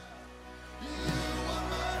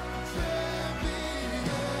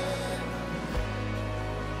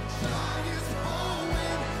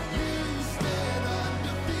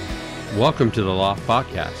Welcome to the Loft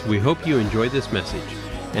Podcast. We hope you enjoy this message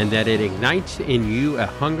and that it ignites in you a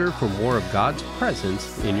hunger for more of God's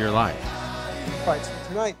presence in your life. All right, so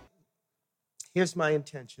tonight, here's my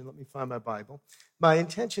intention. Let me find my Bible. My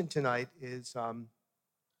intention tonight is I'm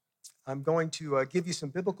going to give you some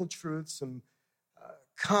biblical truths, some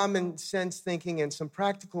common sense thinking, and some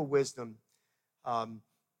practical wisdom on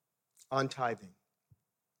tithing.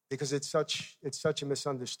 Because it's such a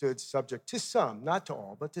misunderstood subject to some, not to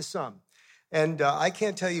all, but to some. And I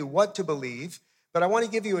can't tell you what to believe, but I want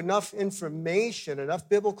to give you enough information, enough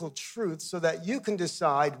biblical truth so that you can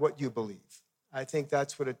decide what you believe. I think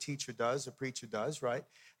that's what a teacher does, a preacher does, right?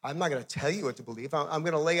 I'm not going to tell you what to believe. I'm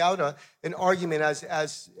going to lay out an argument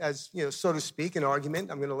as you know, so to speak, an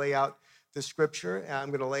argument. I'm going to lay out the scripture, and I'm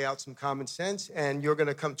going to lay out some common sense, and you're going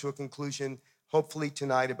to come to a conclusion, hopefully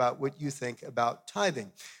tithing about what you think about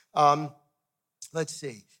tithing. Let's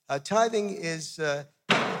see. Tithing is, to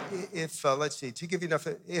give you enough,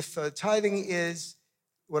 tithing is,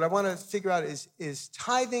 what I want to figure out is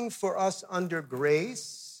tithing for us under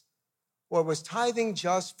grace, or was tithing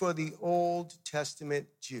just for the Old Testament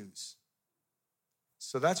Jews?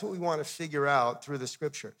 So that's what we want to figure out through the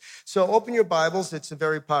scripture. So open your Bibles. It's a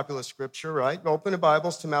very popular scripture, right? Open the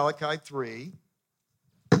Bibles to Malachi 3.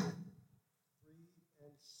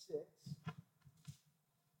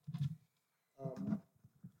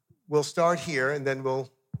 We'll start here, and then we'll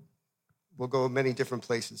go many different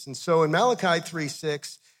places. And so in Malachi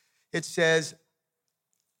 3:6, it says,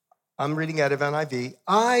 I'm reading out of NIV,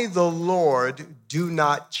 I, the Lord, do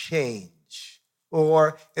not change.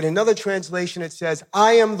 Or in another translation, it says,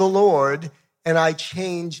 I am the Lord, and I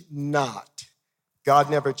change not. God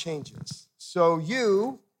never changes. So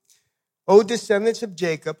you, O descendants of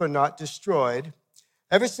Jacob, are not destroyed.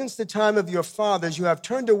 Ever since the time of your fathers, you have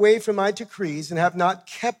turned away from my decrees and have not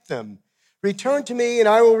kept them. Return to me, and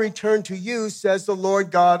I will return to you, says the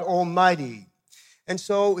Lord God Almighty. And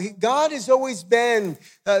so God has always been,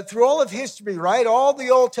 through all of history, right, all the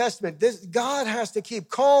Old Testament, God has to keep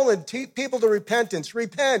calling people to repentance.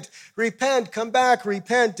 Repent, repent, come back,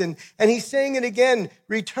 repent. And he's saying it again,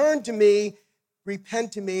 return to me,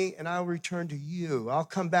 repent to me, and I'll return to you. I'll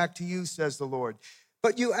come back to you, says the Lord.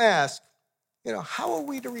 But you ask, how are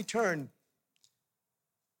we to return?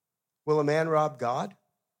 Will a man rob God?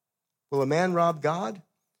 Will a man rob God?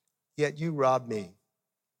 Yet you rob me.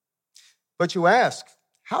 But you ask,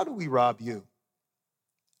 how do we rob you?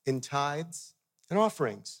 In tithes and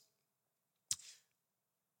offerings.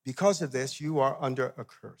 Because of this, you are under a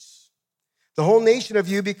curse. The whole nation of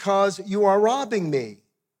you, because you are robbing me.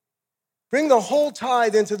 Bring the whole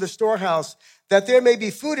tithe into the storehouse, that there may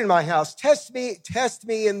be food in my house. Test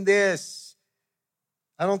me in this.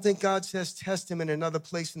 I don't think God says test him in another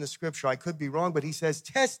place in the scripture. I could be wrong, but he says,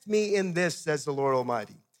 test me in this, says the Lord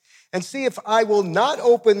Almighty, and see if I will not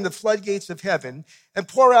open the floodgates of heaven and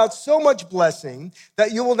pour out so much blessing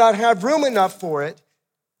that you will not have room enough for it.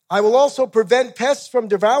 I will also prevent pests from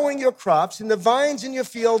devouring your crops, and the vines in your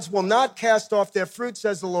fields will not cast off their fruit,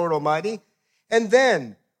 says the Lord Almighty. And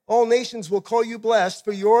then all nations will call you blessed,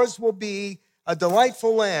 for yours will be a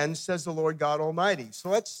delightful land, says the Lord God Almighty. So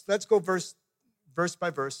let's go verse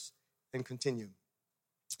by verse and continue.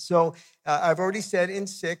 So I've already said in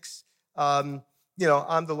 6, I'm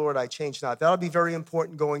the Lord, I change not. That'll be very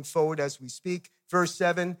important going forward as we speak. Verse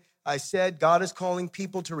 7, I said God is calling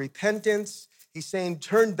people to repentance. He's saying,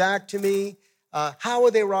 turn back to me. How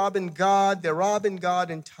are they robbing God? They're robbing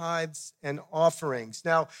God in tithes and offerings.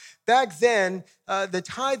 Now, back then, the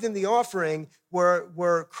tithe and the offering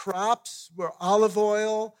were crops, were olive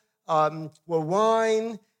oil, were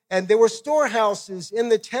wine, and there were storehouses in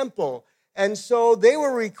the temple. And so they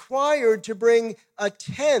were required to bring a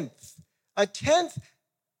tenth, 1/10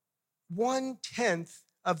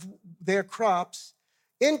 of their crops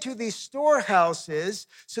into these storehouses,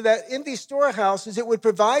 so that in these storehouses it would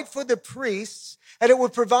provide for the priests, and it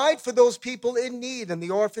would provide for those people in need, and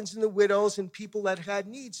the orphans and the widows and people that had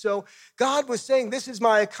need. So God was saying, this is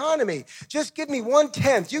my economy. Just give me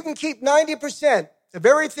 1/10. You can keep 90%. Of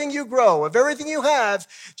everything you grow, of everything you have,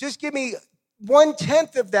 just give me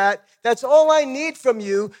 1/10 of that. That's all I need from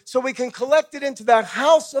you, so we can collect it into the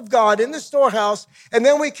house of God in the storehouse, and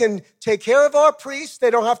then we can take care of our priests. They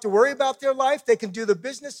don't have to worry about their life. They can do the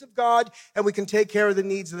business of God, and we can take care of the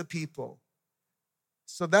needs of the people.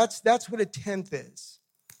 So that's what a tenth is.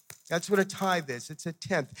 That's what a tithe is. It's a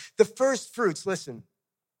tenth. The first fruits, listen.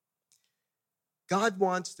 God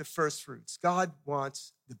wants the first fruits. God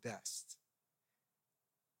wants the best.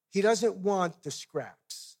 He doesn't want the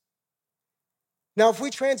scraps. Now, if we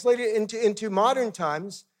translate it into modern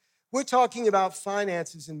times, we're talking about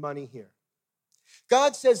finances and money here.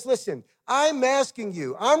 God says, listen, I'm asking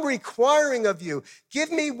you, I'm requiring of you,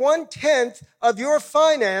 give me 1/10 of your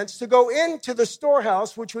finance to go into the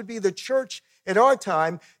storehouse, which would be the church in our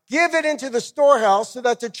time. Give it into the storehouse so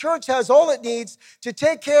that the church has all it needs to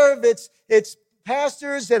take care of its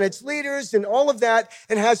pastors and its leaders and all of that,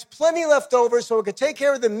 and has plenty left over so it can take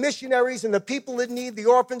care of the missionaries and the people in need, the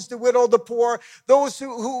orphans, the widow, the poor, those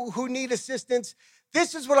who need assistance.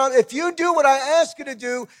 This is if you do what I ask you to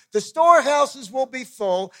do, the storehouses will be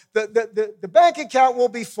full, the bank account will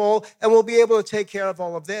be full, and we'll be able to take care of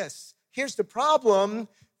all of this. Here's the problem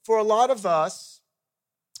for a lot of us.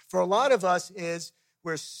 Is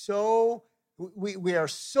we are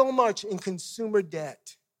so much in consumer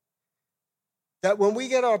debt that when we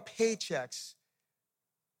get our paychecks,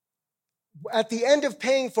 at the end of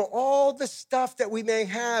paying for all the stuff that we may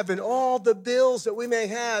have and all the bills that we may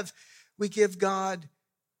have, we give God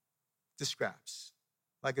the scraps,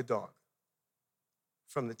 like a dog,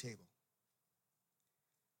 from the table.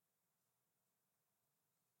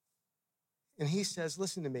 And he says,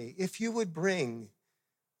 listen to me, if you would bring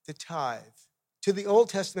the tithe, to the Old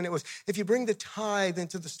Testament it was, if you bring the tithe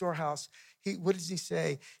into the storehouse, what does he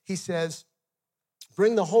say? He says,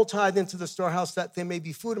 bring the whole tithe into the storehouse that there may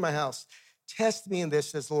be food in my house. Test me in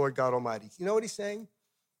this, says the Lord God Almighty. You know what he's saying?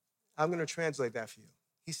 I'm going to translate that for you.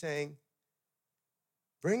 He's saying,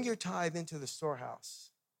 bring your tithe into the storehouse.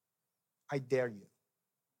 I dare you.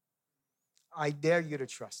 I dare you to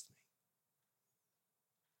trust me.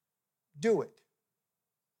 Do it.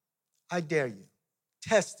 I dare you.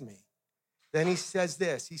 Test me. Then he says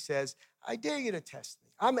this. He says, I dare you to test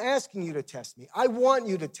me. I'm asking you to test me. I want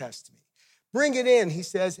you to test me. Bring it in, he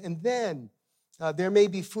says, and then there may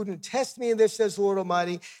be food. And test me in this, says the Lord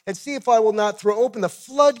Almighty, and see if I will not throw open the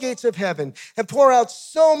floodgates of heaven and pour out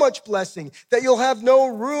so much blessing that you'll have no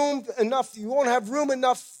room enough. You won't have room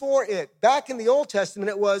enough for it. Back in the Old Testament,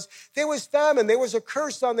 there was famine. There was a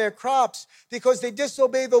curse on their crops because they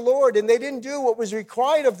disobeyed the Lord and they didn't do what was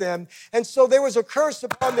required of them. And so there was a curse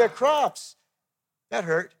upon their crops. That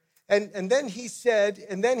hurt. And then he said,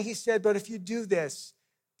 but if you do this,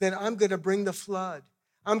 then I'm going to bring the flood.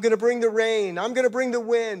 I'm going to bring the rain. I'm going to bring the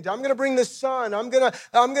wind. I'm going to bring the sun. I'm going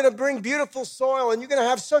to bring beautiful soil. And you're going to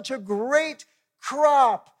have such a great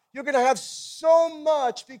crop. You're going to have so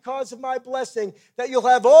much because of my blessing that you'll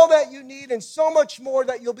have all that you need and so much more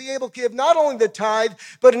that you'll be able to give not only the tithe,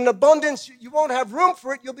 but in abundance. You won't have room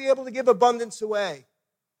for it. You'll be able to give abundance away.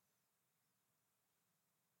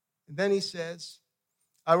 And then he says,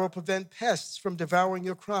 I will prevent pests from devouring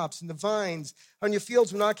your crops, and the vines on your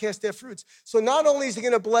fields will not cast their fruits. So not only is he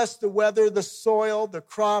going to bless the weather, the soil, the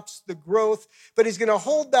crops, the growth, but he's going to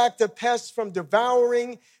hold back the pests from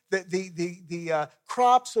devouring the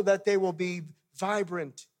crops so that they will be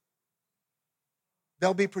vibrant.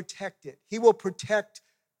 They'll be protected. He will protect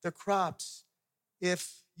the crops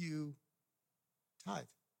if you tithe.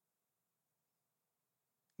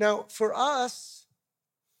 Now, for us,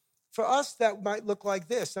 that might look like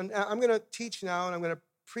this. And I'm going to teach now, and I'm going to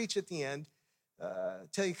preach at the end,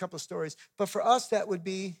 tell you a couple of stories. But for us, that would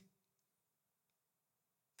be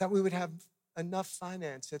that we would have enough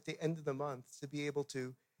finance at the end of the month to be able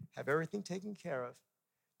to have everything taken care of,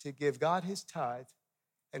 to give God his tithe,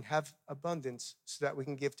 and have abundance so that we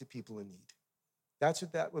can give to people in need. That's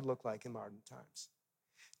what that would look like in modern times.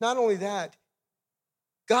 Not only that,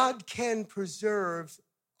 God can preserve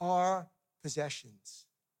our possessions.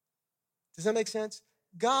 Does that make sense?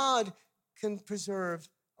 God can preserve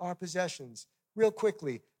our possessions. Real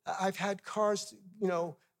quickly, I've had cars,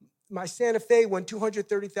 my Santa Fe went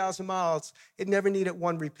 230,000 miles. It never needed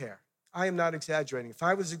one repair. I am not exaggerating. If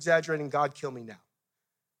I was exaggerating, God kill me now.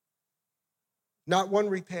 Not one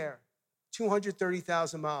repair,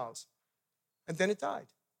 230,000 miles. And then it died.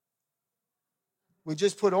 We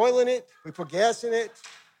just put oil in it. We put gas in it.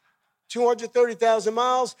 230,000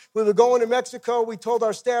 miles. We were going to Mexico. We told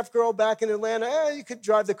our staff girl back in Atlanta, you could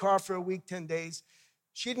drive the car for a week, 10 days.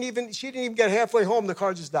 She didn't even get halfway home. The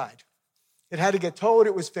car just died. It had to get towed.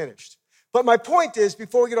 It was finished. But my point is,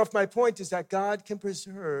 before we get off, my point is that God can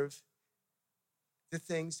preserve the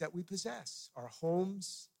things that we possess, our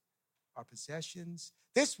homes, our possessions.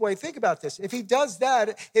 This way, think about this. If he does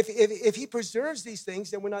that, if he preserves these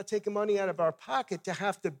things, then we're not taking money out of our pocket to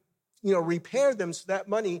have to, repair them so that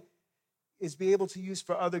money is be able to use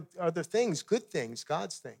for other things, good things,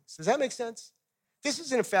 God's things. Does that make sense? This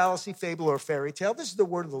isn't a fallacy, fable, or fairy tale. This is the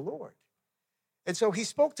word of the Lord. And so he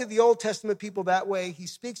spoke to the Old Testament people that way. He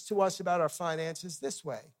speaks to us about our finances this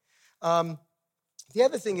way. The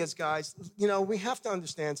other thing is, guys, we have to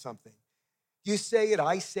understand something. You say it,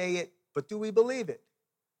 I say it, but do we believe it?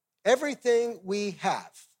 Everything we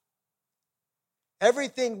have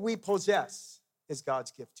Everything we possess is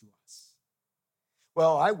God's gift to us.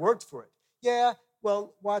 Well, I worked for it. Yeah,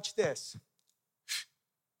 well, watch this.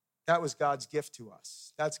 That was God's gift to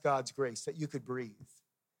us. That's God's grace, that you could breathe.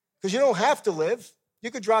 Because you don't have to live.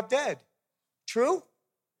 You could drop dead. True?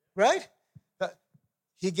 Right?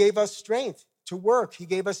 He gave us strength to work. He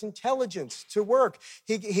gave us intelligence to work.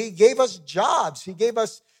 He gave us jobs. He gave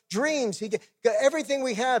us dreams. Everything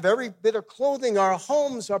we have, every bit of clothing, our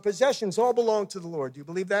homes, our possessions, all belong to the Lord. Do you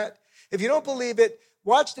believe that? If you don't believe it,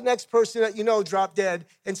 watch the next person that you know drop dead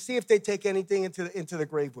and see if they take anything into the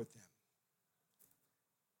grave with them.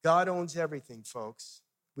 God owns everything, folks.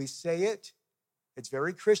 We say it. It's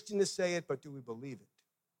very Christian to say it, but do we believe it?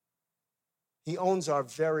 He owns our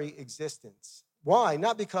very existence. Why?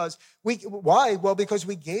 Why? Well, because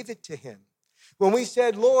we gave it to him. When we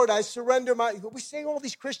said, Lord, I surrender we say all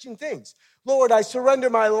these Christian things. Lord, I surrender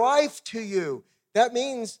my life to you. That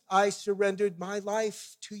means I surrendered my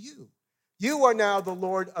life to you. You are now the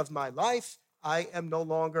Lord of my life. I am no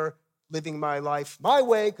longer living my life my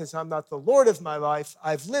way because I'm not the Lord of my life.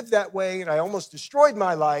 I've lived that way and I almost destroyed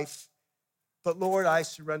my life. But Lord, I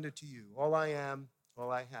surrender to you. All I am, all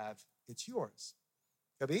I have, it's yours.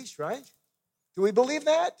 Kabish, right? Do we believe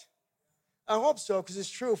that? I hope so, because it's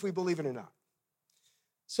true if we believe it or not.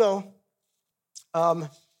 So,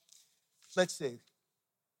 let's see.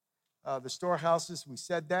 The storehouses, we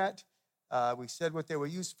said that. We said what they were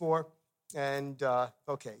used for. And,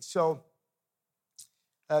 okay, so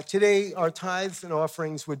today our tithes and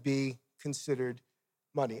offerings would be considered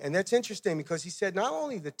money. And that's interesting because he said not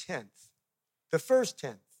only the tenth, the first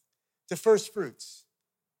fruits,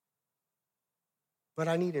 but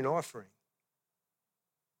I need an offering.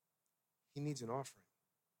 He needs an offering.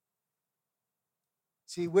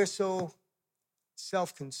 See, we're so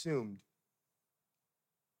self-consumed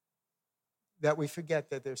that we forget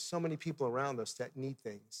that there's so many people around us that need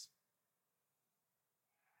things.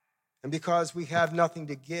 And because we have nothing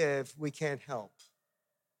to give, we can't help.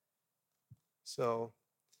 So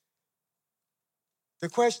the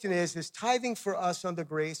question is tithing for us under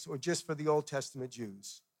grace or just for the Old Testament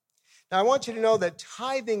Jews? Now, I want you to know that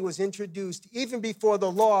tithing was introduced even before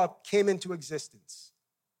the law came into existence.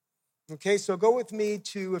 Okay, so go with me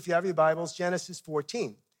to, if you have your Bibles, Genesis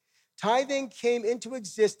 14. Tithing came into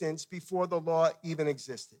existence before the law even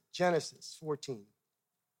existed. Genesis 14.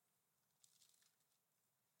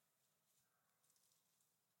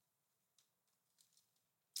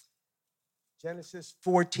 Genesis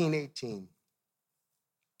 14:18.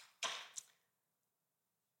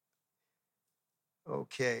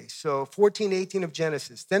 Okay, so 14:18 of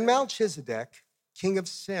Genesis. Then Melchizedek, king of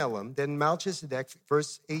Salem,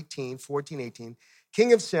 verse 18, 14:18,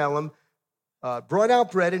 king of Salem, brought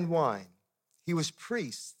out bread and wine. He was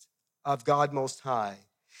priest of God Most High.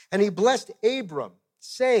 And he blessed Abram,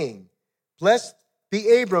 saying, Blessed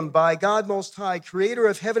be Abram by God Most High, creator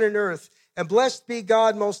of heaven and earth, and blessed be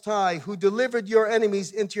God Most High, who delivered your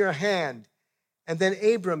enemies into your hand. And then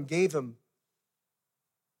Abram gave him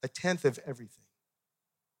a tenth of everything.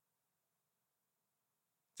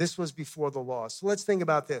 This was before the law. So let's think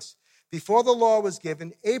about this. Before the law was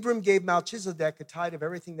given, Abram gave Melchizedek a tithe of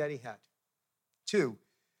everything that he had. 2,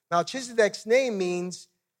 Melchizedek's name means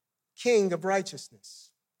king of righteousness.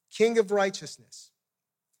 King of righteousness.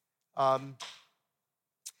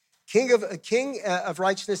 King of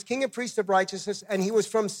righteousness, king and priest of righteousness, and he was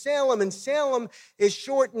from Salem, and Salem is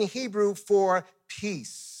short in Hebrew for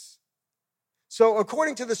peace. So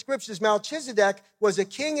according to the scriptures, Melchizedek was a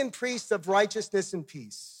king and priest of righteousness and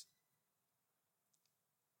peace.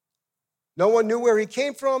 No one knew where he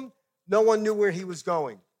came from. No one knew where he was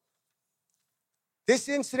going. This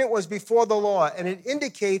incident was before the law, and it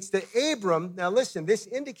indicates that Abram, now listen, this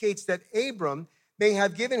indicates that Abram may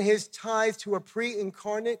have given his tithe to a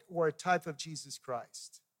pre-incarnate or a type of Jesus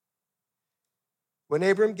Christ. When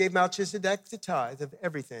Abram gave Melchizedek the tithe of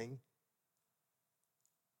everything,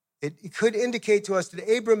 it could indicate to us that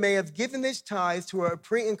Abram may have given this tithe to a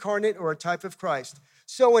pre-incarnate or a type of Christ.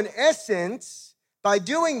 So in essence, by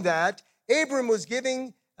doing that, Abram was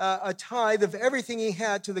giving a tithe of everything he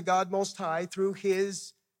had to the God Most High through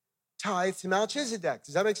his tithe to Melchizedek.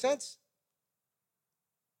 Does that make sense?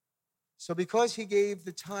 So because he gave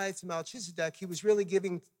the tithe to Melchizedek, he was really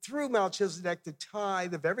giving through Melchizedek the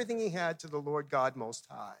tithe of everything he had to the Lord God Most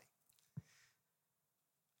High.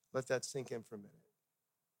 Let that sink in for a minute.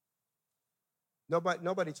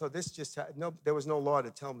 Nobody told this. There was no law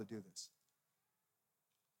to tell him to do this.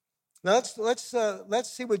 Now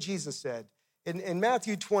let's see what Jesus said in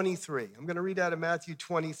Matthew 23. I'm going to read out of Matthew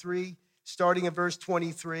 23, starting at verse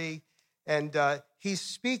 23, and he's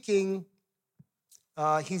speaking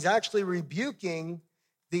he's actually rebuking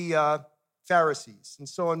the Pharisees. And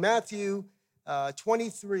so in Matthew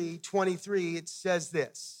 23:23, it says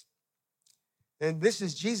this. And this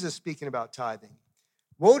is Jesus speaking about tithing.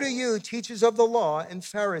 Woe to you, teachers of the law and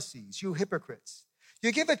Pharisees, you hypocrites!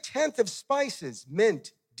 You give a tenth of spices,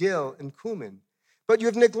 mint, dill, and cumin, but you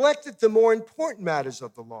have neglected the more important matters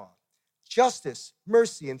of the law, justice,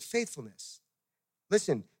 mercy, and faithfulness.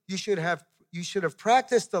 Listen, you should have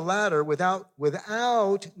practiced the latter without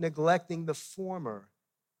neglecting the former,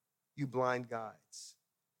 you blind guides.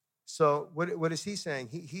 So what is he saying?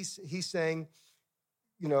 He's saying,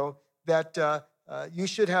 that you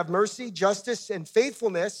should have mercy, justice, and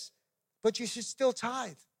faithfulness, but you should still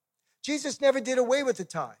tithe. Jesus never did away with the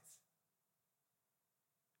tithe.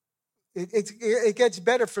 It gets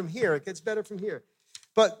better from here. It gets better from here.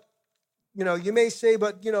 But, you may say,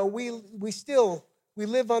 but, we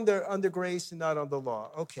live under grace and not under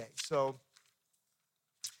law. Okay, so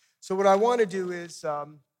what I want to do is,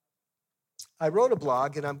 I wrote a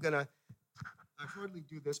blog, and I hardly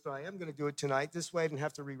do this, but I am going to do it tonight. This way I didn't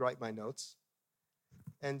have to rewrite my notes.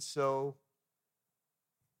 And so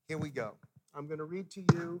here we go. I'm going to read to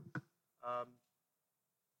you.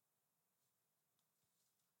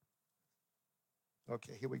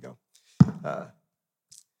 Okay, here we go.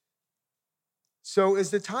 So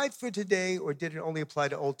is the tithe for today, or did it only apply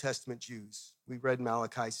to Old Testament Jews? We read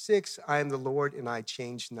Malachi 6, I am the Lord and I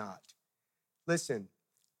change not. Listen,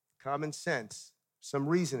 common sense, some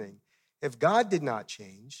reasoning. If God did not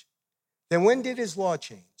change, then when did his law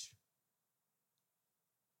change?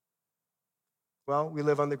 Well, we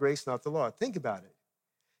live under grace, not the law. Think about it.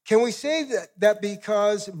 Can we say that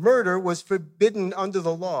because murder was forbidden under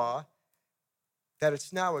the law, that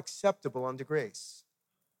it's now acceptable under grace?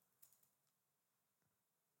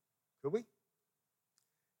 Could we?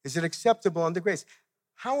 Is it acceptable under grace?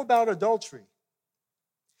 How about adultery?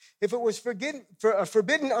 If it was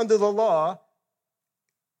forbidden under the law,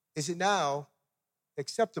 is it now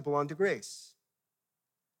acceptable under grace?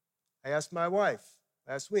 I asked my wife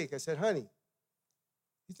last week, I said, honey,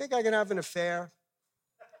 you think I can have an affair?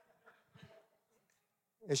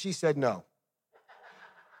 And she said no.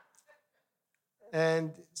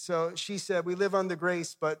 And so she said, we live under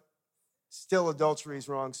grace, but still adultery is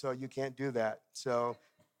wrong, so you can't do that. So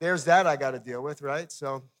there's that I got to deal with, right?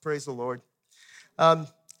 So praise the Lord. And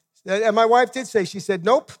my wife did say, she said,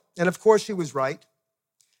 nope. And of course she was right.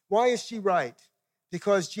 Why is she right?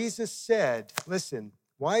 Because Jesus said, listen,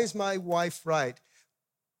 why is my wife right?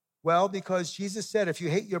 Well, because Jesus said, if you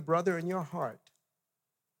hate your brother in your heart,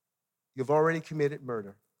 you've already committed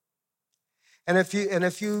murder. And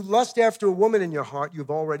if you lust after a woman in your heart,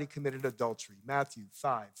 you've already committed adultery. Matthew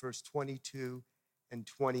 5, verse 22 and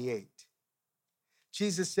 28.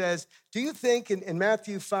 Jesus says, do you think, in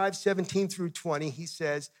Matthew 5, 17 through 20, he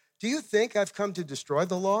says, do you think I've come to destroy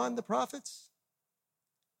the law and the prophets?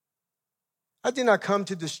 I did not come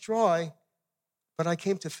to destroy, but I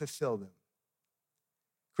came to fulfill them.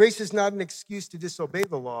 Grace is not an excuse to disobey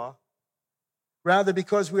the law. Rather,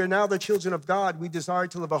 because we are now the children of God, we desire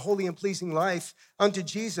to live a holy and pleasing life unto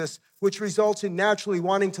Jesus, which results in naturally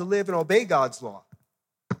wanting to live and obey God's law.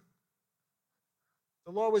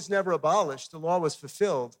 The law was never abolished. The law was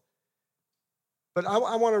fulfilled. But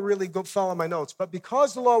I want to really go follow my notes. But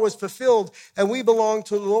because the law was fulfilled and we belong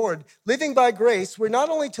to the Lord, living by grace, we're not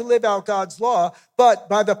only to live out God's law, but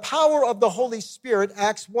by the power of the Holy Spirit,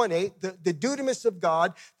 Acts 1:8, the dunamis of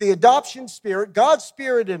God, the adoption spirit, God's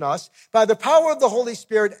spirit in us, by the power of the Holy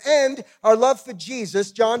Spirit and our love for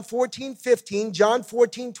Jesus, John 14:15, John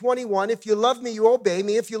 14:21, if you love me, you obey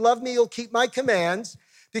me. If you love me, you'll keep my commands.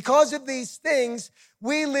 Because of these things,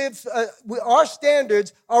 our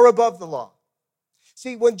standards are above the law.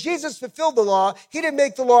 See, when Jesus fulfilled the law, he didn't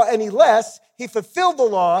make the law any less. He fulfilled the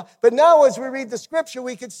law. But now as we read the scripture,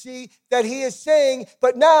 we can see that he is saying,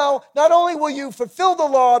 but now, not only will you fulfill the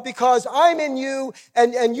law because I'm in you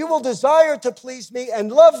and you will desire to please me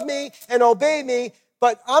and love me and obey me,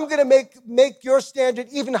 but I'm going to make your standard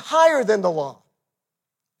even higher than the law.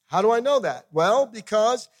 How do I know that? Well,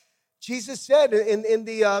 because Jesus said in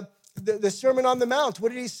the Sermon on the Mount,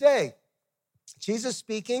 what did he say? Jesus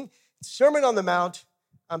speaking, Sermon on the Mount,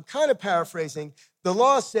 I'm kind of paraphrasing. The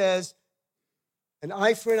law says an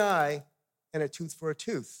eye for an eye and a tooth for a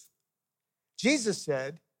tooth. Jesus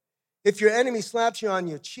said, if your enemy slaps you on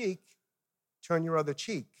your cheek, turn your other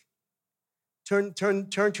cheek. Turn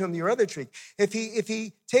to him your other cheek. If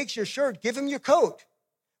he takes your shirt, give him your coat.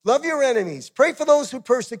 Love your enemies. Pray for those who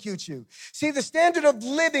persecute you. See, the standard of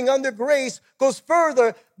living under grace goes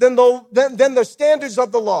further than the standards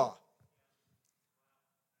of the law.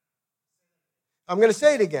 I'm going to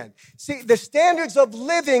say it again. See, the standards of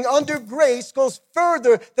living under grace goes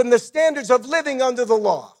further than the standards of living under the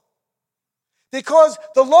law. Because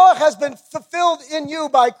the law has been fulfilled in you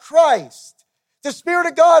by Christ. The Spirit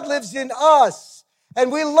of God lives in us,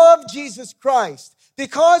 and we love Jesus Christ.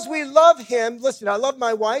 Because we love him, listen, I love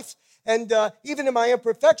my wife, and even in my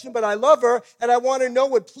imperfection, but I love her, and I want to know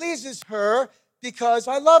what pleases her because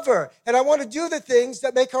I love her. And I want to do the things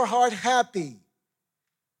that make her heart happy.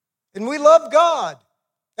 And we love God,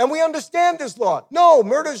 and we understand this law. No,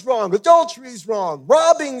 murder's wrong, adultery's wrong,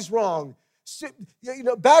 robbing's wrong,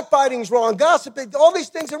 backbiting's wrong, gossiping, all these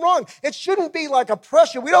things are wrong. It shouldn't be like a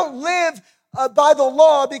pressure. We don't live by the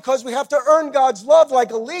law because we have to earn God's love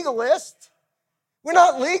like a legalist. We're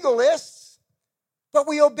not legalists, but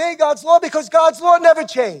we obey God's law because God's law never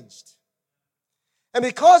changed. And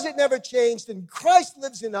because it never changed and Christ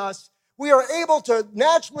lives in us, we are able to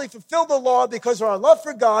naturally fulfill the law because of our love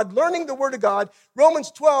for God, learning the Word of God.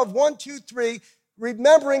 Romans 12, 1, 2, 3,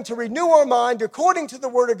 remembering to renew our mind according to the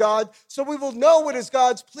Word of God so we will know what is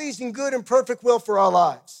God's pleasing, good, and perfect will for our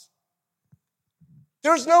lives.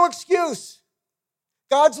 There's no excuse.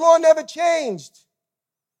 God's law never changed.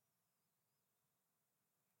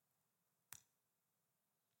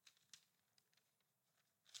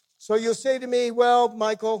 So you'll say to me, well,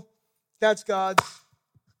 Michael, that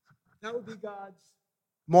would be God's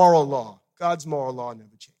moral law. God's moral law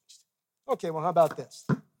never changed. Okay, well, how about this?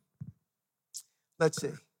 Let's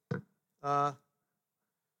see.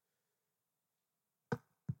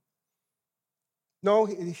 No,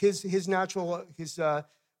 his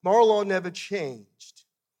moral law never changed.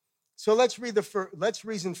 So let's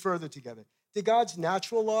reason further together. Did God's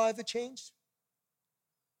natural law ever change?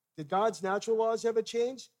 Did God's natural laws ever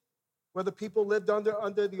change? Whether people lived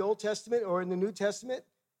under the Old Testament or in the New Testament?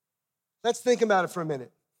 Let's think about it for a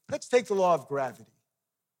minute. Let's take the law of gravity.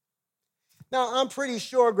 Now, I'm pretty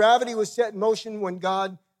sure gravity was set in motion when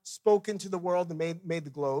God spoke into the world and made the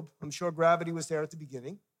globe. I'm sure gravity was there at the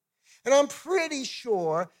beginning. And I'm pretty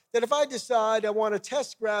sure that if I decide I want to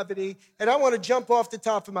test gravity and I want to jump off the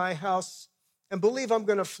top of my house and believe I'm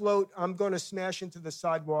going to float, I'm going to smash into the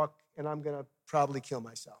sidewalk and I'm going to probably kill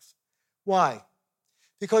myself. Why?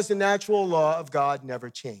 Because the natural law of God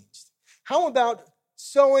never changed. How about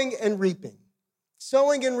sowing and reaping?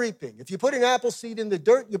 Sowing and reaping. If you put an apple seed in the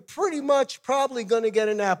dirt, you're pretty much probably going to get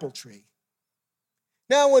an apple tree.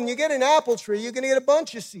 Now, when you get an apple tree, you're going to get a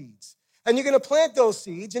bunch of seeds. And you're going to plant those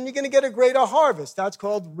seeds, and you're going to get a greater harvest. That's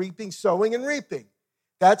called reaping, sowing, and reaping.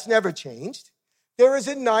 That's never changed. There is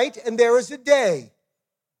a night, and there is a day.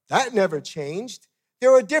 That never changed.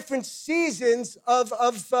 There are different seasons of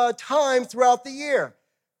time throughout the year.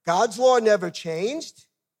 God's law never changed.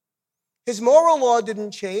 His moral law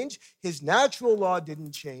didn't change. His natural law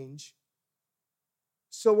didn't change.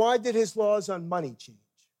 So why did his laws on money change?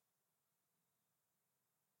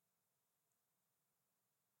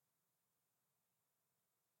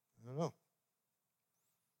 I don't know.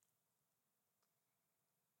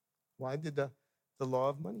 Why did the law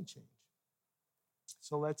of money change?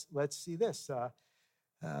 So let's see this.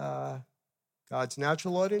 God's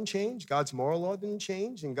natural law didn't change, God's moral law didn't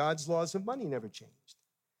change, and God's laws of money never changed.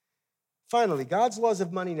 Finally, God's laws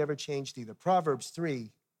of money never changed either. Proverbs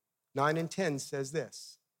 3, 9 and 10 says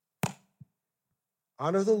this.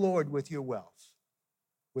 Honor the Lord with your wealth,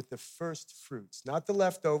 with the first fruits, not the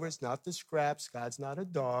leftovers, not the scraps. God's not a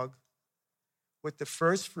dog. With the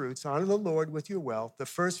first fruits, honor the Lord with your wealth, the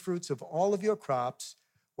first fruits of all of your crops,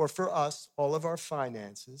 or for us, all of our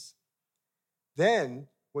finances. Then,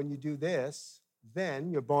 when you do this, then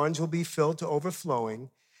your barns will be filled to overflowing,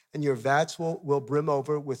 and your vats will brim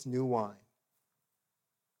over with new wine.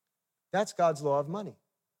 That's God's law of money.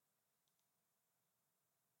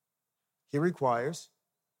 He requires,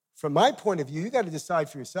 from my point of view, you got to decide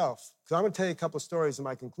for yourself, because I'm going to tell you a couple of stories in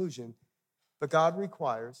my conclusion, but God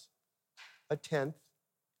requires a tenth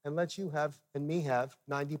and lets you have, and me have,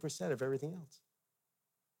 90% of everything else.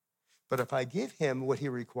 But if I give him what he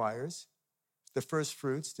requires, the first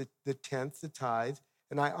fruits, the tenth, the tithe,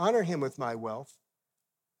 and I honor him with my wealth,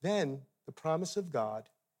 then the promise of God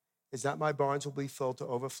is that my barns will be filled to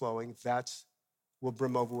overflowing, vats will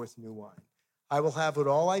brim over with new wine. I will have what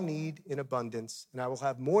all I need in abundance, and I will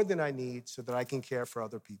have more than I need so that I can care for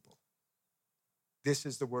other people. This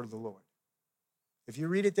is the word of the Lord. If you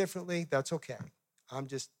read it differently, that's okay. I'm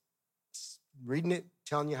just reading it,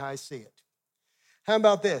 telling you how I see it. How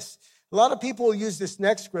about this? A lot of people will use this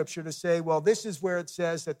next scripture to say, well, this is where it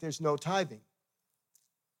says that there's no tithing.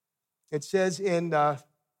 It says in 2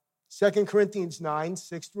 Corinthians 9,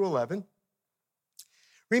 6 through 11,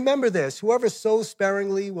 remember this, whoever sows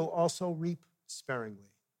sparingly will also reap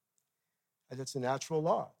sparingly. That's a natural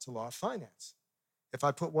law. It's a law of finance. If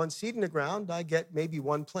I put one seed in the ground, I get maybe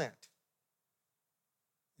one plant.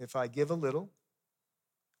 If I give a little,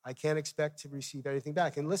 I can't expect to receive anything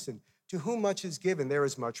back. And listen, to whom much is given, there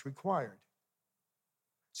is much required.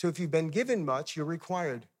 So if you've been given much, you're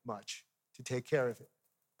required much to take care of it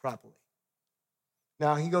properly.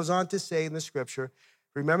 Now, he goes on to say in the scripture,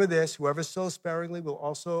 remember this, whoever sows sparingly will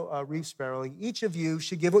also reap sparingly. Each of you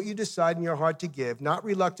should give what you decide in your heart to give, not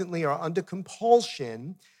reluctantly or under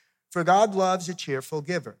compulsion, for God loves a cheerful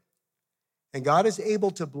giver. And God is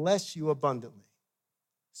able to bless you abundantly,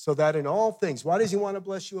 so that in all things, why does he want to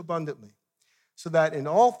bless you abundantly? So that in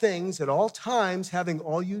all things, at all times, having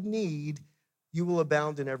all you need, you will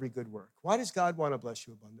abound in every good work. Why does God want to bless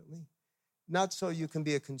you abundantly? Not so you can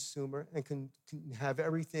be a consumer and can have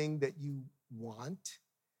everything that you want.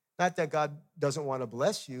 Not that God doesn't want to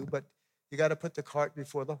bless you, but you got to put the cart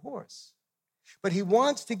before the horse. But he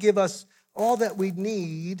wants to give us all that we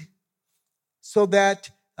need so that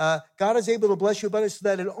God is able to bless you abundantly, so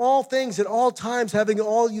that in all things, at all times, having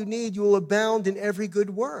all you need, you will abound in every good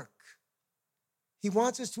work. He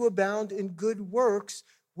wants us to abound in good works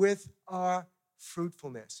with our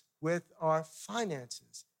fruitfulness, with our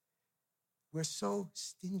finances. We're so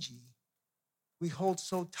stingy. We hold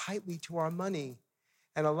so tightly to our money.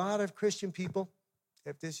 And a lot of Christian people,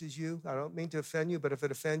 if this is you, I don't mean to offend you, but if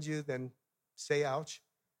it offends you, then say ouch.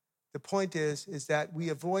 The point is that we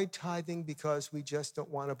avoid tithing because we just don't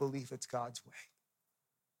want to believe it's God's way.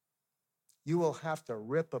 You will have to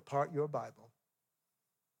rip apart your Bible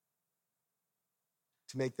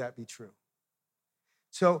to make that be true.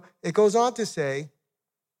 So it goes on to say,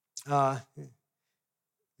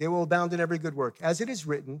 they will abound in every good work. As it is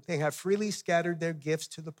written, they have freely scattered their gifts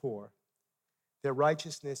to the poor. Their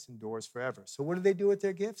righteousness endures forever. So what do they do with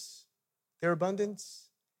their gifts? Their abundance?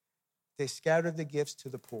 They scatter the gifts to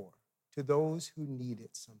the poor, to those who needed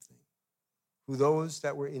something, who those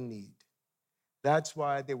that were in need. That's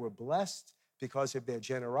why they were blessed, because of their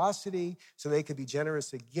generosity, so they could be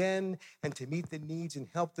generous again and to meet the needs and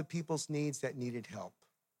help the people's needs that needed help.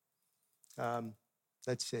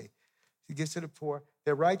 Let's see. He gives to the poor.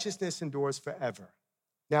 Their righteousness endures forever.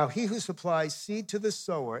 Now, he who supplies seed to the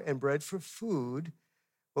sower and bread for food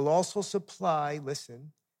will also supply,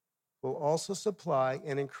 listen, will also supply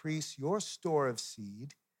and increase your store of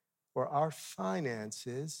seed or our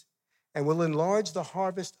finances, and will enlarge the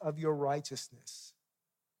harvest of your righteousness,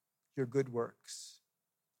 your good works.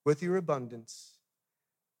 With your abundance,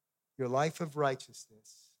 your life of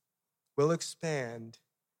righteousness will expand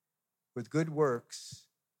with good works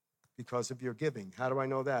because of your giving. How do I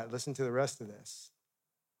know that? Listen to the rest of this.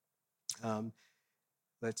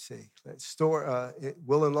 Let's see. It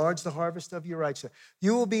will enlarge the harvest of your righteousness.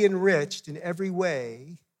 You will be enriched in every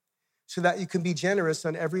way so that you can be generous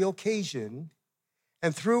on every occasion.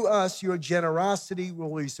 And through us, your generosity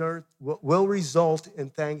will result in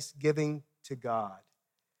thanksgiving to God.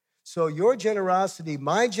 So your generosity,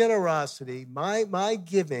 my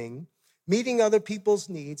giving, meeting other people's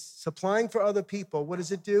needs, supplying for other people, what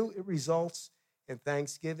does it do? It results in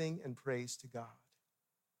thanksgiving and praise to God.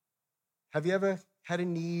 Have you ever had a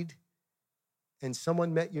need and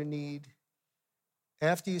someone met your need?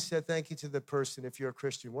 After you said thank you to the person, if you're a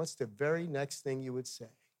Christian, what's the very next thing you would say?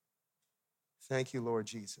 Thank you, Lord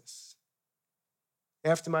Jesus.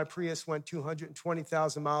 After my Prius went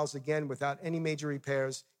 220,000 miles again without any major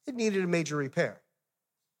repairs, it needed a major repair.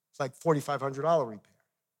 It's like $4,500 repair.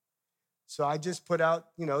 So I just put out,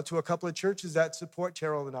 to a couple of churches that support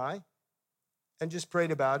Terrell and I, and just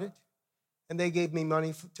prayed about it. And they gave me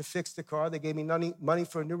money to fix the car. They gave me money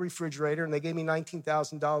for a new refrigerator, and they gave me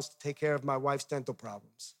 $19,000 to take care of my wife's dental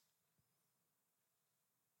problems.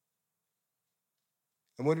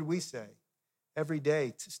 And what did we say? Every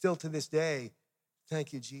day, still to this day,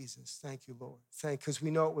 thank you, Jesus. Thank you, Lord. Because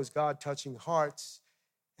we know it was God touching hearts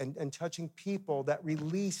and touching people that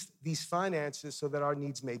released these finances so that our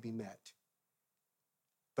needs may be met.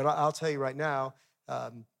 But I'll tell you right now,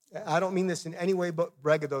 I don't mean this in any way but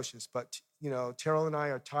braggadocious, but, Terrell and I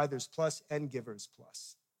are tithers plus and givers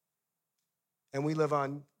plus. And we live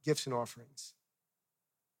on gifts and offerings.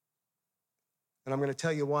 And I'm going to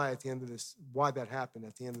tell you why that happened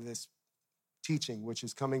at the end of this teaching, which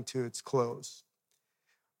is coming to its close.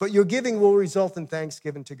 But your giving will result in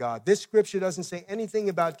thanksgiving to God. This scripture doesn't say anything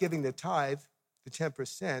about giving the tithe, the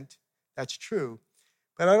 10%. That's true.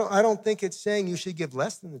 But I don't think it's saying you should give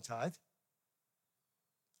less than the tithe.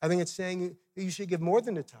 I think it's saying you should give more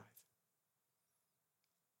than the tithe.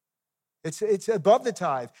 It's above the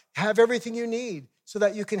tithe. Have everything you need so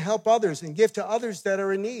that you can help others and give to others that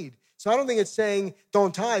are in need. So I don't think it's saying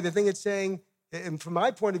don't tithe. I think it's saying, and from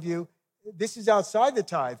my point of view, This is outside the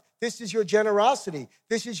tithe. This is your generosity.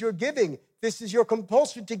 This is your giving. This is your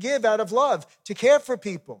compulsion to give out of love, to care for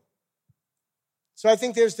people. So I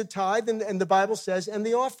think there's the tithe, and the Bible says, and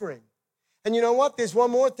the offering. And you know what? There's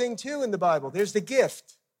one more thing, too, in the Bible. There's the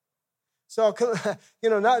gift. So,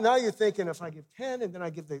 now you're thinking, if I give 10, and then I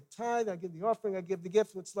give the tithe, I give the offering, I give the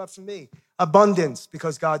gift, what's left for me? Abundance,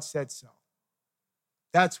 because God said so.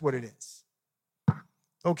 That's what it is.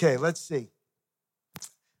 Okay, let's see.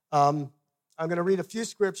 I'm going to read a few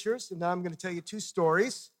scriptures, and now I'm going to tell you two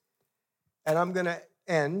stories, and I'm going to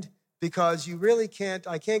end, because you really can't,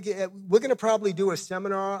 we're going to probably do a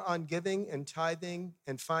seminar on giving and tithing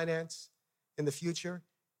and finance in the future.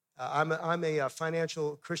 I'm a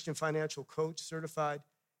Christian financial coach certified,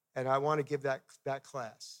 and I want to give that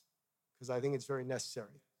class because I think it's very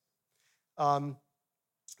necessary.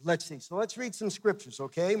 Let's see. So let's read some scriptures,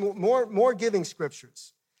 okay? More giving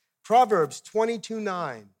scriptures. Proverbs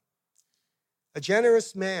 22:9. A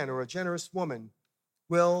generous man or a generous woman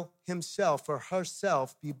will himself or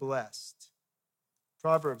herself be blessed.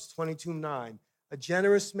 Proverbs 22:9. A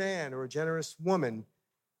generous man or a generous woman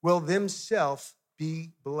will themselves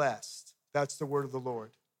be blessed. That's the word of the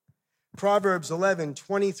Lord. Proverbs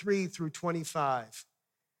 11:23 through 25.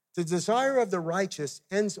 The desire of the righteous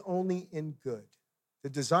ends only in good. The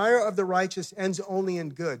desire of the righteous ends only in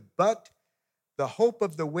good, but the hope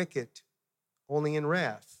of the wicked only in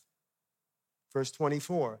wrath. Verse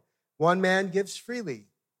 24. One man gives freely,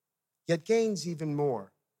 yet gains even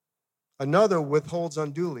more. Another withholds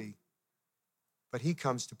unduly, but he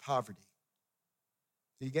comes to poverty.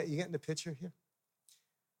 You getting the picture here?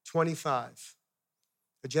 25.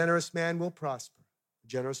 A generous man will prosper. A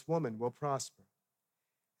generous woman will prosper.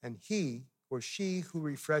 And he or she who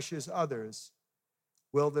refreshes others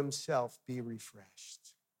will themselves be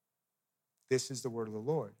refreshed. This is the word of the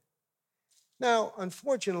Lord. Now,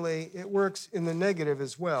 unfortunately, it works in the negative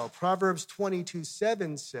as well. Proverbs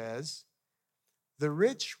 22:7 says, the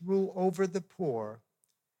rich rule over the poor,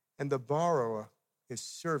 and the borrower is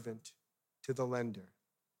servant to the lender.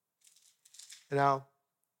 Now,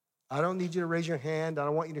 I don't need you to raise your hand. I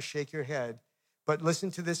don't want you to shake your head. But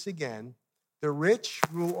listen to this again. The rich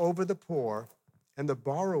rule over the poor, and the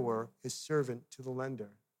borrower is servant to the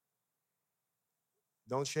lender.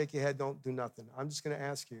 Don't shake your head. Don't do nothing. I'm just going to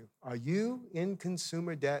ask you, are you in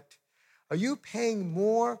consumer debt? Are you paying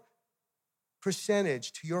more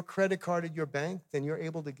percentage to your credit card at your bank than you're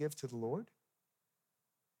able to give to the Lord?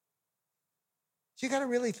 You got to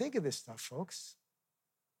really think of this stuff, folks.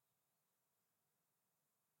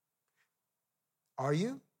 Are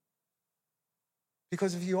you?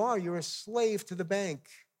 Because if you are, you're a slave to the bank.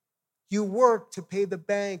 You work to pay the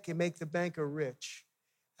bank and make the banker rich.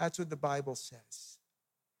 That's what the Bible says.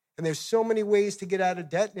 And there's so many ways to get out of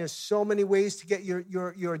debt. And there's so many ways to get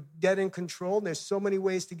your debt in control. And there's so many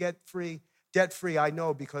ways to get debt-free. I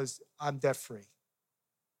know because I'm debt-free.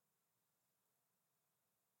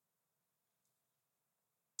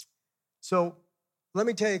 So let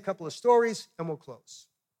me tell you a couple of stories and we'll close.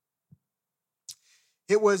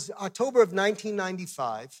 It was October of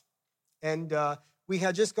 1995, and we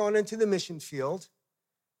had just gone into the mission field.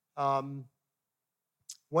 Went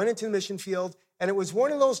into the mission field, and it was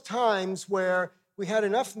one of those times where we had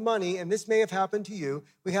enough money, and this may have happened to you,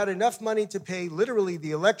 we had enough money to pay literally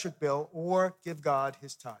the electric bill or give God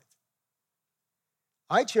his tithe.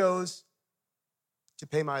 I chose to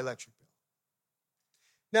pay my electric bill.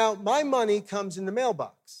 Now, my money comes in the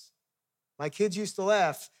mailbox. My kids used to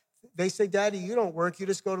laugh. They say, Daddy, you don't work. You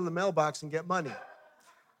just go to the mailbox and get money.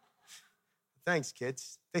 Thanks,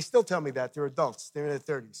 kids. They still tell me that. They're adults. They're in their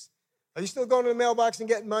 30s. Are you still going to the mailbox and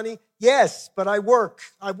getting money? Yes, but I work.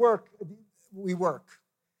 We work.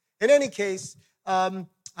 In any case,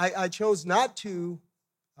 I chose not to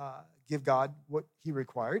give God what he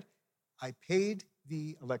required. I paid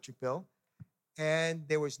the electric bill, and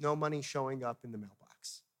there was no money showing up in the mailbox.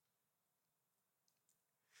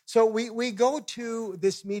 So we go to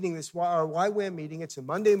this meeting, our YWAM meeting. It's a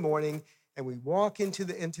Monday morning, and we walk into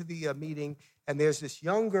the meeting, and there's this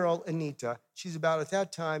young girl, Anita. She's about, at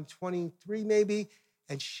that time, 23 maybe,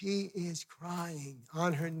 and she is crying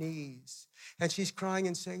on her knees. And she's crying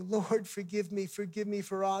and saying, Lord, forgive me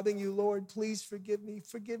for robbing you. Lord, please forgive me.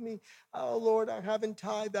 Oh, Lord, I haven't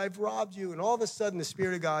tithed. I've robbed you. And all of a sudden, the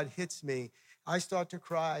Spirit of God hits me. I start to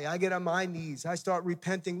cry. I get on my knees. I start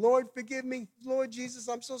repenting. Lord, forgive me. Lord Jesus,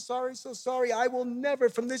 I'm so sorry, so sorry. I will never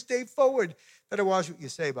from this day forward, better watch what you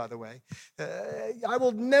say, by the way. I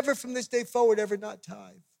will never from this day forward ever not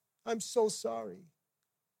tithe. I'm so sorry.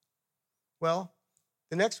 Well,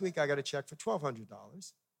 the next week I got a check for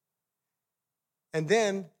 $1,200. And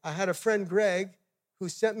then I had a friend, Greg, who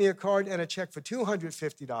sent me a card and a check for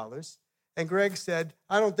 $250. And Greg said,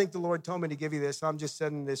 I don't think the Lord told me to give you this. I'm just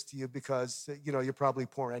sending this to you because, you're probably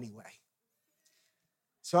poor anyway.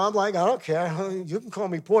 So I'm like, I don't care. You can call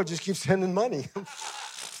me poor. Just keep sending money.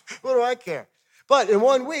 What do I care? But in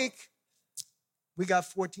 1 week, we got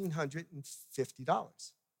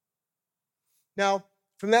 $1,450. Now,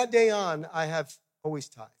 from that day on, I have always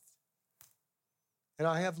tithed. And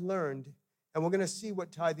I have learned, and we're going to see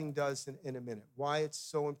what tithing does in a minute, why it's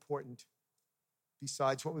so important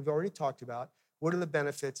besides what we've already talked about. What are the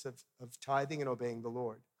benefits of tithing and obeying the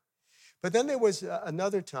Lord? But then there was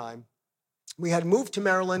another time. We had moved to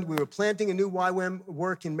Maryland. We were planting a new YWAM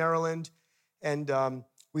work in Maryland. And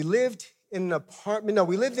we lived in an apartment. No,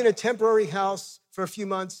 we lived in a temporary house for a few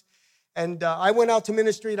months. And I went out to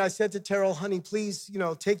ministry, and I said to Terrell, honey, please,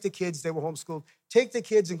 take the kids. They were homeschooled. Take the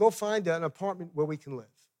kids and go find an apartment where we can live.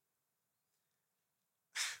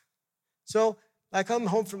 So I come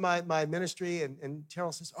home from my ministry, and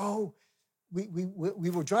Terrell says, oh, we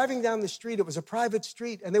were driving down the street. It was a private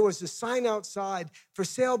street, and there was a sign outside for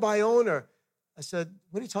sale by owner. I said,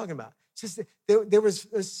 what are you talking about? He says, there was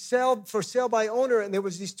a for sale by owner, and there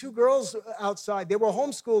was these two girls outside. They were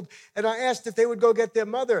homeschooled, and I asked if they would go get their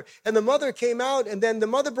mother. And the mother came out, and then the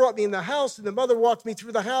mother brought me in the house, and the mother walked me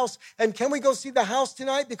through the house. And can we go see the house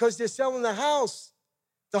tonight? Because they're selling the house.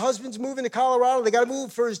 The husband's moving to Colorado. They got to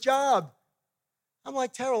move for his job. I'm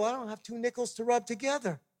like, Terrell, I don't have 2 nickels to rub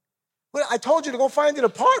together. Well, I told you to go find an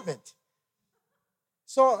apartment.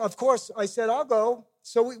 So, of course, I said, I'll go.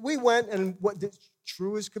 So we went, and what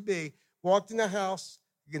true as could be, walked in the house,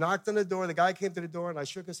 knocked on the door. The guy came to the door, and I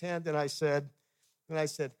shook his hand, and I said,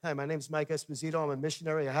 hi, my name's Mike Esposito. I'm a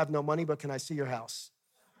missionary. I have no money, but can I see your house?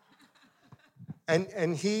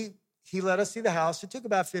 And he let us see the house. It took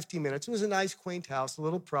about 15 minutes. It was a nice, quaint house, a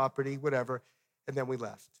little property, whatever, and then we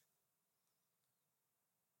left.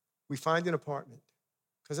 We find an apartment.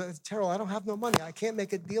 Because, Terrell, I don't have no money. I can't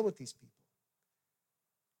make a deal with these people.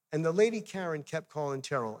 And the lady, Karen, kept calling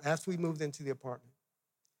Terrell after we moved into the apartment.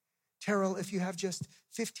 Terrell, if you have just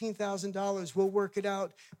 $15,000, we'll work it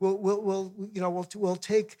out. We'll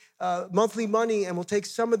take monthly money, and we'll take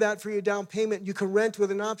some of that for your down payment. You can rent with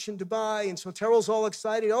an option to buy. And so Terrell's all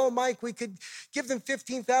excited. Oh, Mike, we could give them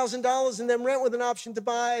 $15,000 and then rent with an option to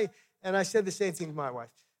buy. And I said the same thing to my wife.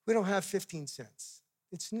 We don't have 15 cents.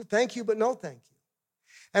 It's thank you, but no thank you.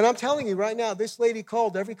 And I'm telling you right now, this lady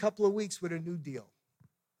called every couple of weeks with a new deal.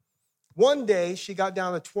 One day, she got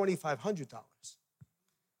down to $2,500.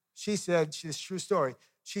 She said, it's a true story.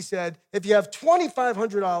 She said, if you have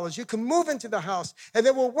 $2,500, you can move into the house, and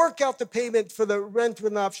then we'll work out the payment for the rent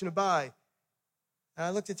with an option to buy. And I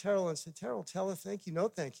looked at Terrell and said, Terrell, tell her thank you, no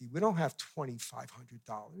thank you. We don't have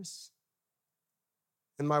 $2,500.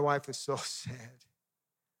 And my wife was so sad.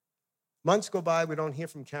 Months go by, we don't hear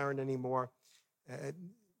from Karen anymore.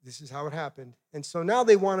 This is how it happened. And so now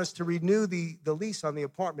they want us to renew the lease on the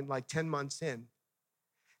apartment like 10 months in.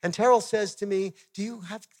 And Terrell says to me, do you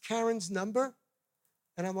have Karen's number?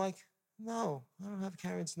 And I'm like, no, I don't have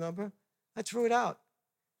Karen's number. I threw it out.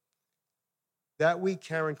 That week,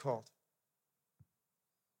 Karen called.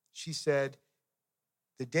 She said,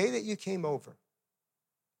 the day that you came over,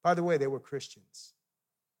 by the way, they were Christians.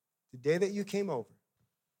 The day that you came over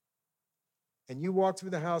and you walked through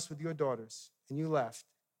the house with your daughters and you left,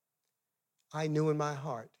 I knew in my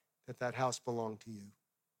heart that that house belonged to you.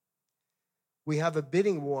 We have a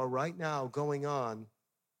bidding war right now going on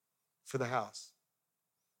for the house.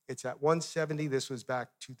 It's at 170. This was back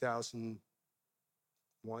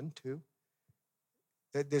 2001, 2.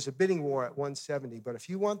 There's a bidding war at 170. But if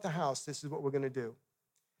you want the house, this is what we're going to do.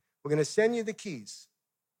 We're going to send you the keys.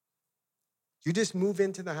 You just move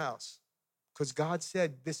into the house because God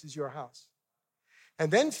said this is your house.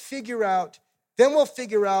 And then we'll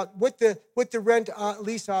figure out what the rent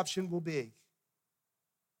lease option will be.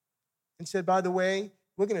 And said, by the way,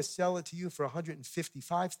 we're going to sell it to you for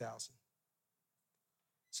 $155,000.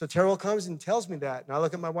 So Terrell comes and tells me that, and I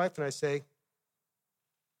look at my wife and I say,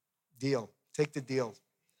 deal. Take the deal.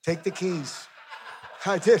 Take the keys.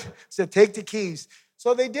 I did. I said, take the keys.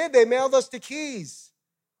 So they did. They mailed us the keys.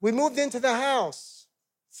 We moved into the house.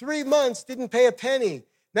 3 months, didn't pay a penny.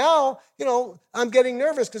 Now, I'm getting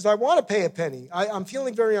nervous because I want to pay a penny. I'm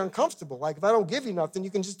feeling very uncomfortable. Like, if I don't give you nothing,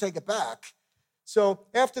 you can just take it back. So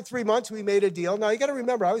after 3 months, we made a deal. Now, you got to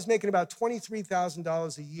remember, I was making about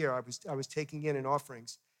 $23,000 a year I was taking in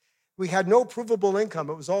offerings. We had no provable income.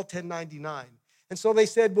 It was all 1099. And so they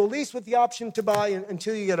said, we'll lease with the option to buy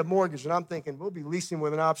until you get a mortgage. And I'm thinking, we'll be leasing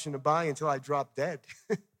with an option to buy until I drop dead.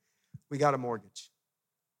 We got a mortgage.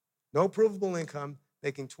 No provable income,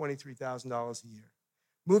 making $23,000 a year.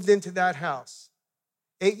 Moved into that house.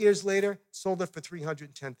 8 years later, sold it for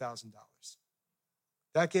 $310,000.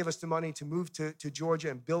 That gave us the money to move to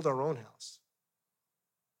Georgia and build our own house.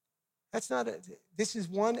 This is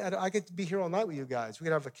one, I get to be here all night with you guys. We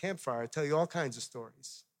could have a campfire. I tell you all kinds of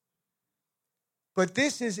stories. But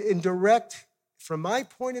this is from my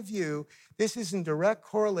point of view, this is in direct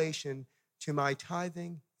correlation to my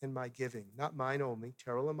tithing and my giving. Not mine only,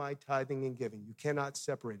 Terrell and my tithing and giving. You cannot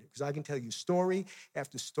separate it because I can tell you story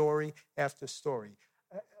after story after story.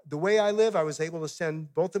 The way I live, I was able to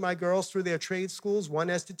send both of my girls through their trade schools, one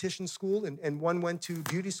esthetician school and one went to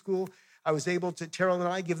beauty school. I was able to, Terrell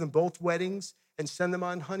and I, give them both weddings and send them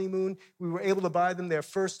on honeymoon. We were able to buy them their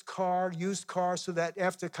first car, used car, so that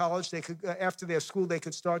after college, after their school, they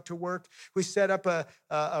could start to work. We set up a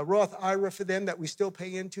Roth IRA for them that we still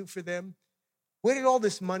pay into for them. Where did all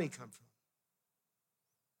this money come from?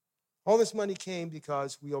 All this money came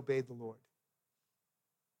because we obeyed the Lord.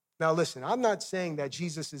 Now listen, I'm not saying that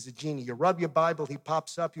Jesus is a genie. You rub your Bible, he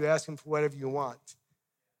pops up, you ask him for whatever you want.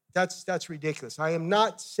 That's ridiculous. I am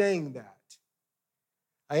not saying that.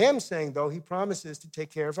 I am saying, though, he promises to take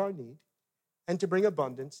care of our need and to bring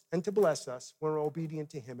abundance and to bless us when we're obedient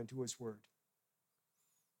to him and to his word.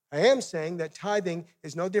 I am saying that tithing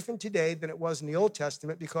is no different today than it was in the Old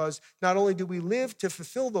Testament because not only do we live to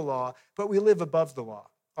fulfill the law, but we live above the law.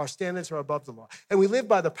 Our standards are above the law. And we live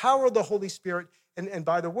by the power of the Holy Spirit and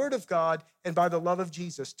by the word of God and by the love of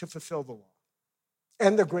Jesus to fulfill the law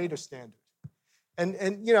and the greater standard.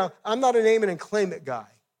 And you know, I'm not a name it and claim it guy.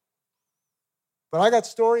 But I got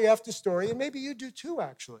story after story, and maybe you do too,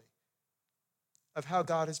 actually, of how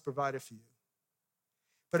God has provided for you.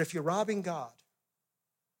 But if you're robbing God,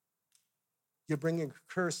 you're bringing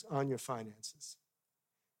a curse on your finances.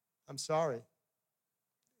 I'm sorry.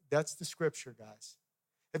 That's the scripture, guys.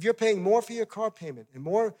 If you're paying more for your car payment and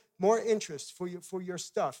more interest for your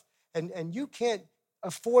stuff, and you can't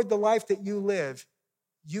afford the life that you live,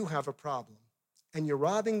 you have a problem. And you're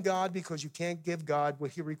robbing God because you can't give God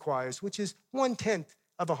what he requires, which is 1/10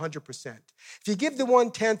 of 100%. If you give the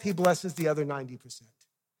 1/10, he blesses the other 90%.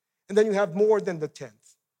 And then you have more than the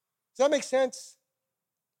 10th. Does that make sense?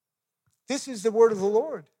 This is the word of the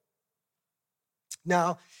Lord.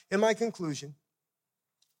 Now, in my conclusion,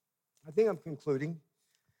 I think I'm concluding.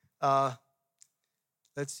 Let's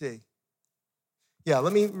see. Yeah,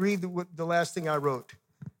 let me read the last thing I wrote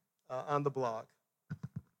on the blog.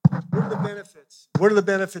 What are the benefits? What are the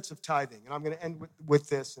benefits of tithing? And I'm going to end with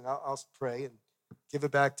this, and I'll pray and give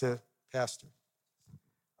it back to Pastor.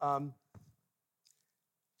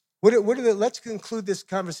 Let's conclude this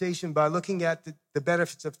conversation by looking at the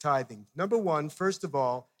benefits of tithing. Number one, first of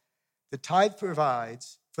all, the tithe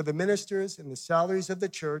provides for the ministers and the salaries of the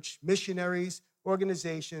church, missionaries,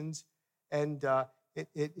 organizations, and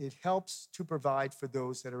it helps to provide for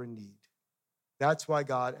those that are in need. That's why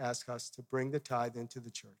God asks us to bring the tithe into the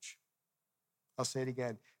church. I'll say it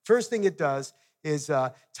again. First thing it does is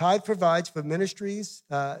tithe provides for ministries,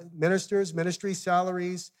 ministers, ministry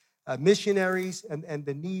salaries, missionaries, and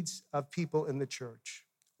the needs of people in the church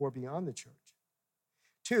or beyond the church.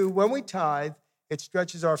 Two, when we tithe, it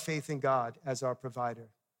stretches our faith in God as our provider.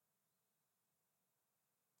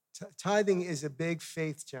 Tithing is a big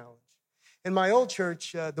faith challenge. In my old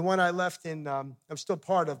church, the one I left in, I'm still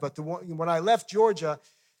part of, but when I left Georgia,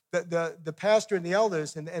 the pastor and the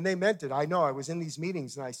elders, and they meant it. I know, I was in these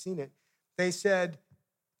meetings and I seen it. They said,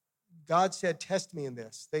 God said, test me in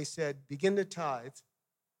this. They said, begin to tithe.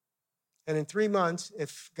 And in 3 months,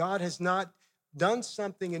 if God has not done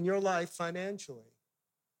something in your life financially,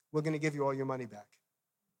 we're going to give you all your money back.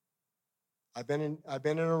 I've been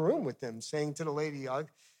in a room with them saying to the lady, I'll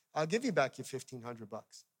give you back your $1,500.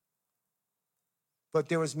 But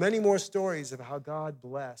there was many more stories of how God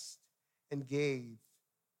blessed and gave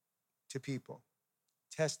to people.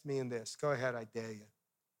 Test me in this. Go ahead, I dare you,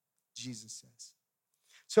 Jesus says.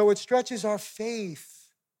 So it stretches our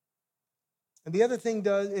faith. And the other thing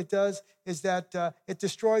it does is that it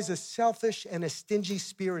destroys a selfish and a stingy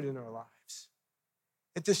spirit in our lives.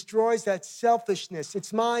 It destroys that selfishness.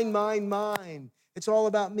 It's mine, mine, mine. It's all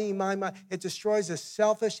about me, mine, mine. It destroys a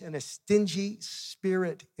selfish and a stingy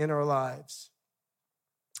spirit in our lives.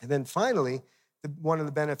 And then finally, one of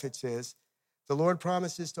the benefits is the Lord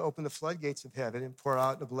promises to open the floodgates of heaven and pour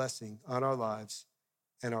out a blessing on our lives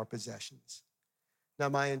and our possessions. Now,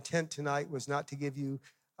 my intent tonight was not to give you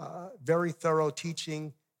very thorough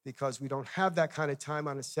teaching because we don't have that kind of time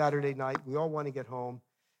on a Saturday night. We all want to get home.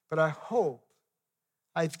 But I hope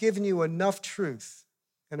I've given you enough truth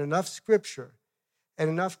and enough scripture and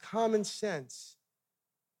enough common sense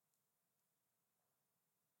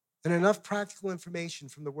and enough practical information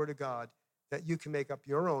from the Word of God that you can make up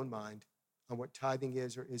your own mind on what tithing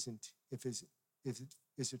is or isn't, is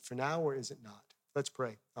it for now or is it not? Let's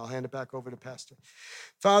pray. I'll hand it back over to Pastor.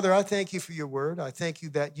 Father, I thank you for your word. I thank you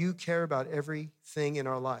that you care about everything in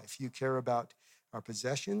our life. You care about our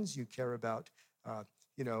possessions. You care about our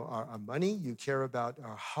money. You care about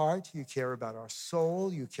our heart. You care about our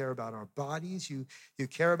soul. You care about our bodies. You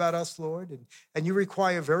care about us, Lord. And you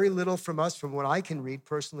require very little from us, from what I can read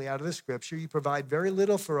personally out of the scripture. You provide very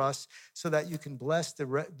little for us so that you can bless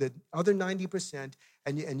the other 90%,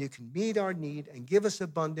 and you can meet our need and give us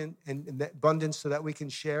abundance so that we can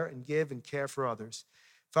share and give and care for others.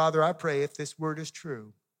 Father, I pray if this word is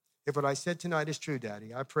true, if what I said tonight is true,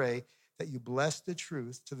 Daddy, I pray that you bless the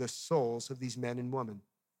truth to the souls of these men and women.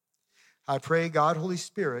 I pray, God, Holy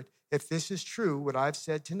Spirit, if this is true, what I've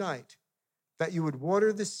said tonight, that you would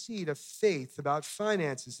water the seed of faith about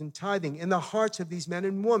finances and tithing in the hearts of these men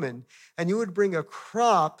and women, and you would bring a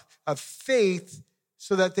crop of faith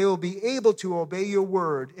so that they will be able to obey your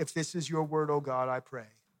word. If this is your word, oh God, I pray.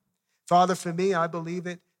 Father, for me, I believe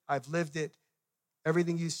it. I've lived it.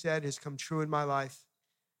 Everything you said has come true in my life.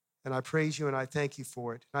 And I praise you and I thank you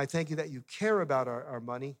for it. And I thank you that you care about our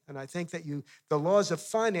money. And I think that the laws of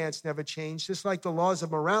finance never changed, just like the laws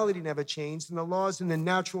of morality never changed and the laws in the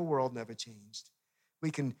natural world never changed.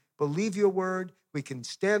 We can believe your word. We can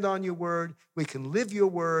stand on your word. We can live your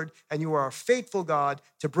word. And you are a faithful God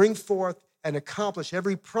to bring forth and accomplish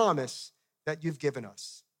every promise that you've given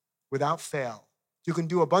us without fail. You can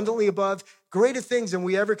do abundantly above greater things than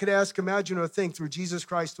we ever could ask, imagine, or think through Jesus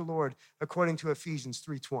Christ the Lord, according to Ephesians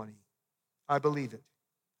 3:20. I believe it.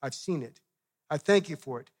 I've seen it. I thank you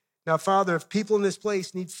for it. Now, Father, if people in this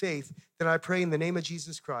place need faith, then I pray in the name of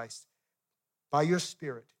Jesus Christ, by your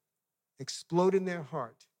Spirit, explode in their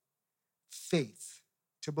heart faith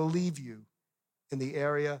to believe you in the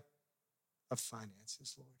area of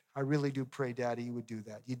finances, Lord. I really do pray, Daddy, you would do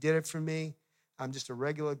that. You did it for me. I'm just a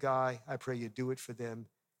regular guy. I pray you do it for them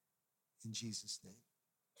in Jesus' name.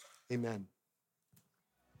 Amen.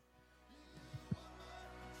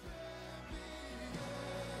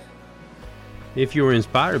 If you were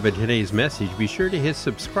inspired by today's message, be sure to hit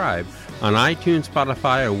subscribe on iTunes,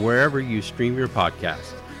 Spotify, or wherever you stream your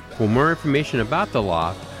podcast. For more information about The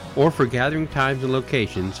Loft or for gathering times and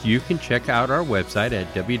locations, you can check out our website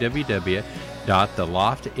at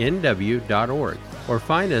www.theloftnw.org or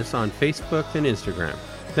find us on Facebook and Instagram.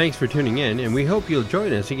 Thanks for tuning in, and we hope you'll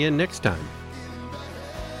join us again next time.